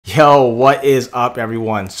Yo, what is up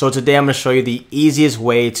everyone? So today I'm going to show you the easiest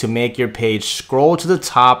way to make your page scroll to the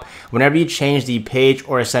top whenever you change the page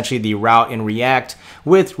or essentially the route in React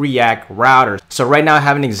with React routers. So right now I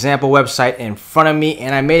have an example website in front of me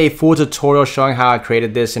and I made a full tutorial showing how I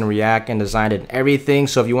created this in React and designed it and everything.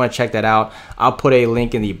 So if you want to check that out, I'll put a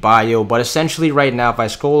link in the bio. But essentially right now if I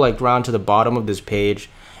scroll like around to the bottom of this page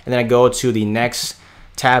and then I go to the next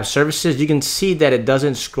tab services, you can see that it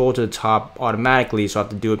doesn't scroll to the top automatically, so I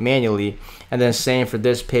have to do it manually. And then same for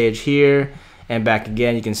this page here and back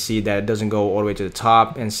again, you can see that it doesn't go all the way to the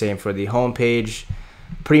top, and same for the home page.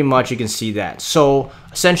 Pretty much you can see that. So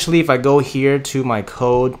essentially if I go here to my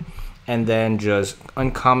code and then just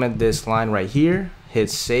uncomment this line right here,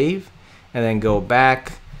 hit save and then go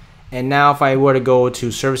back, and now if I were to go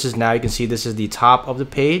to services, now you can see this is the top of the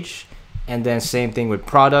page. And then same thing with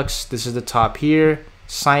products, this is the top here,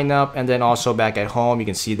 sign up, and then also back at home you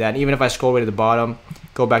can see that. And even if I scroll way to the bottom,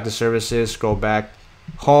 go back to services, scroll back,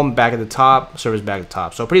 home back at the top, service back at the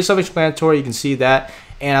top. So pretty self-explanatory, you can see that.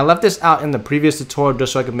 And I left this out in the previous tutorial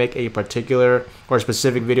just so I could make a particular or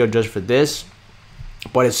specific video just for this,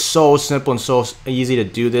 but it's so simple and so easy to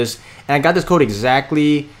do this. And I got this code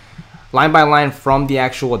exactly line by line from the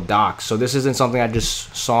actual docs. So this isn't something I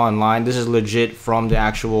just saw online, this is legit from the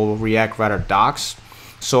actual React Router docs.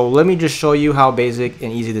 So let me just show you how basic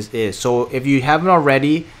and easy this is. So if you haven't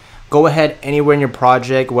already, go ahead anywhere in your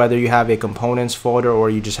project, whether you have a components folder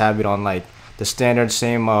or you just have it on like the standard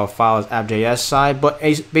same file as app.js side. But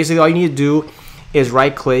basically all you need to do is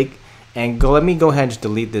right click and go. Let me go ahead and just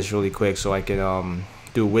delete this really quick so I can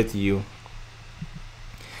do it with you.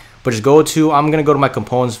 But just go to, I'm gonna go to my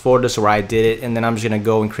components folder, so where I did it, and then I'm just gonna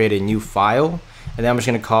go and create a new file, and then I'm just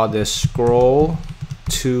gonna call this scroll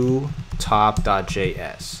to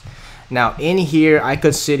top.js. Now in here I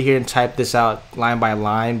could sit here and type this out line by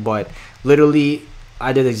line, but literally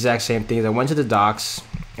I did the exact same thing. I went to the docs,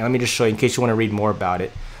 and let me just show you in case you want to read more about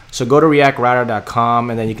it. So go to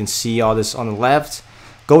reactrouter.com and then you can see all this on the left.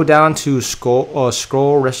 Go down to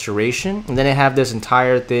scroll restoration, and then they have this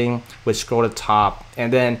entire thing with scroll to top.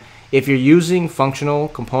 And then if you're using functional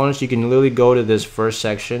components, you can literally go to this first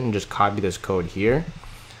section and just copy this code here.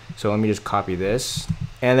 So let me just copy this.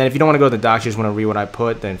 And then if you don't want to go to the docs, you just want to read what I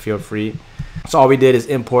put, then feel free. So all we did is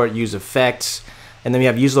import use effects, and then we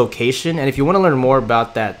have use location. And if you want to learn more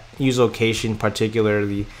about that use location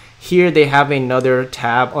particularly, here they have another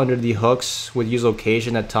tab under the hooks with use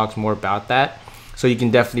location that talks more about that. So you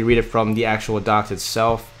can definitely read it from the actual docs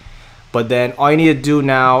itself. But then all you need to do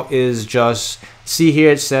now is just see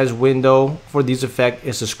here it says window for these effect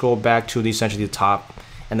is to scroll back to essentially the top,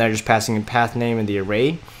 and then just passing in path name in the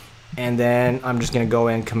array. And then I'm just gonna go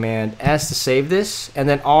in Command S to save this, and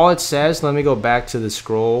then all it says, let me go back to the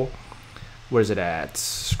scroll, where's it at,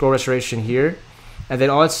 scroll restoration here, and then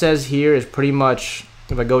all it says here is pretty much,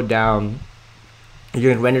 if I go down,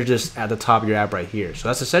 you're gonna render this at the top of your app right here. So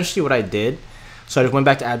that's essentially what I did. So I just went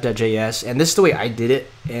back to app.js, and this is the way I did it,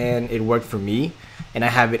 and it worked for me, and I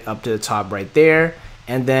have it up to the top right there.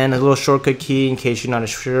 And then a little shortcut key in case you're not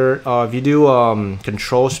sure, if you do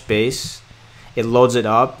control space, it loads it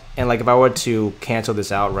up. And like if I were to cancel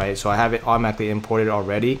this out, right, so I have it automatically imported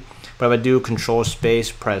already, but if I do control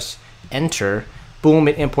space, press enter, boom,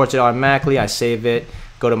 it imports it automatically. I save it,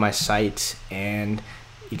 go to my site, and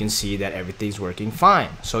you can see that everything's working fine.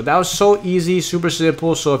 So that was so easy, super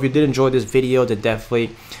simple. So if you did enjoy this video, then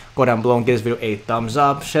definitely go down below and give this video a thumbs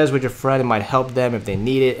up, share this with your friend, it might help them if they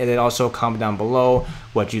need it, and then also comment down below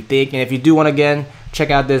what you think. And if you do want to again check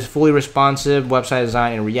out this fully responsive website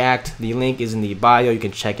design in React, the link is in the bio, you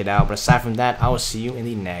can check it out. But aside from that, I will see you in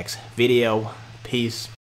the next video. Peace.